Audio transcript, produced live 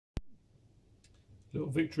Little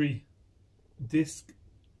victory disc.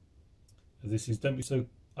 This is Don't Be So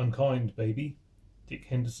Unkind, Baby, Dick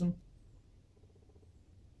Henderson.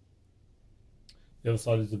 The other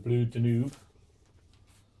side is the Blue Danube.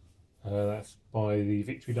 That's by the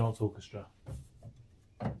Victory Dance Orchestra.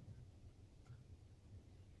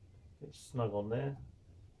 It's snug on there.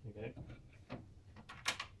 There we go.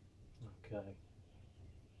 Okay.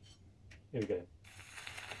 Here we go.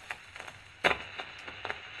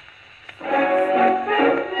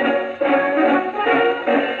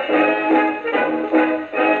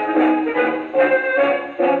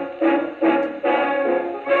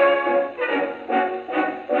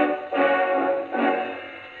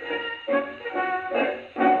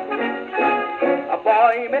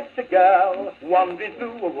 I met a girl wandering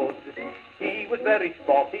through a wood. He was very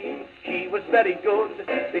sporty, she was very good.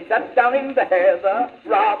 They sat down in the heather,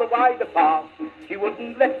 rather wide apart. She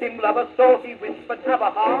wouldn't let him love her, so he whispered, have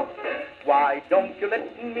a heart. Why don't you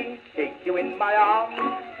let me take you in my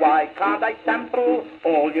arms? Why can't I sample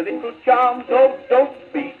all your little charms? Oh,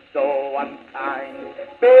 don't be so unkind,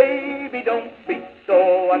 baby, don't be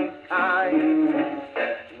so unkind.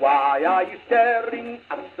 Why are you staring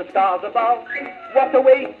at the stars above? What a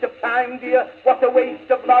waste of time, dear, what a waste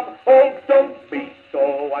of love. Oh, don't be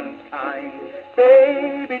so unkind,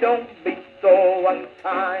 baby, don't be so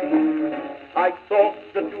unkind. I thought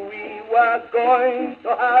that we were going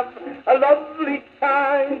to have a lovely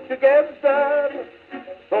time together.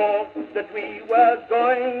 Thought that we were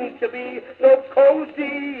going to be so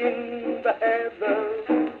cozy in the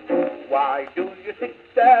heather. Why do you sit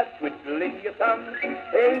there twiddling your thumbs?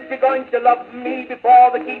 Ain't you going to love me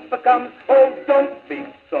before the keeper comes? Oh, don't be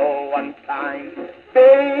so unkind,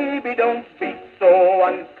 baby, don't be so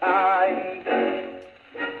unkind.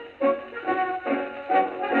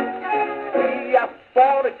 He asked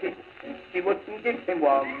for a kiss, she wouldn't give him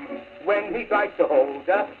one. When he tried to hold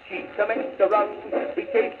her, she commenced to run. He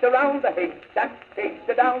chased around the haystack, chased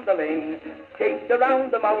her down the lane, chased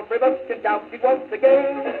around the mulberry bush and shouted once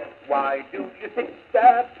again. Why do you sit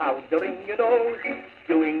there powdering your nose,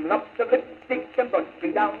 doing lots of lipstick and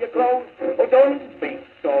brushing down your clothes? Oh, don't be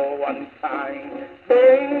so unkind,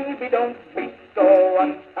 baby, don't be so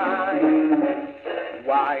unkind.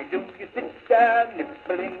 Why do you sit there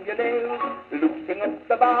nibbling your nails, looking at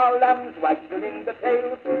the bar lambs, waggling the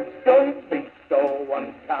tails? Don't be so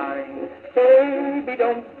unkind, baby,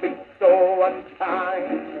 don't be so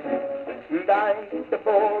unkind. Like the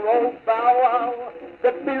poor old bow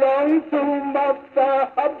that belonged to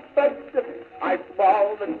Mother Hubbard, I've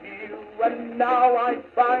fallen to you, and now I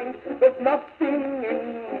find there's nothing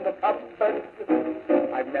in the cupboard.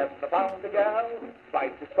 I've never found a girl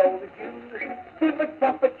quite as cold as you. Give a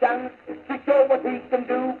chap a chance to show what he can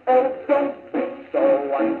do. Oh, don't be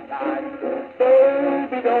so unkind,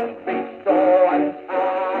 baby, don't be so unkind.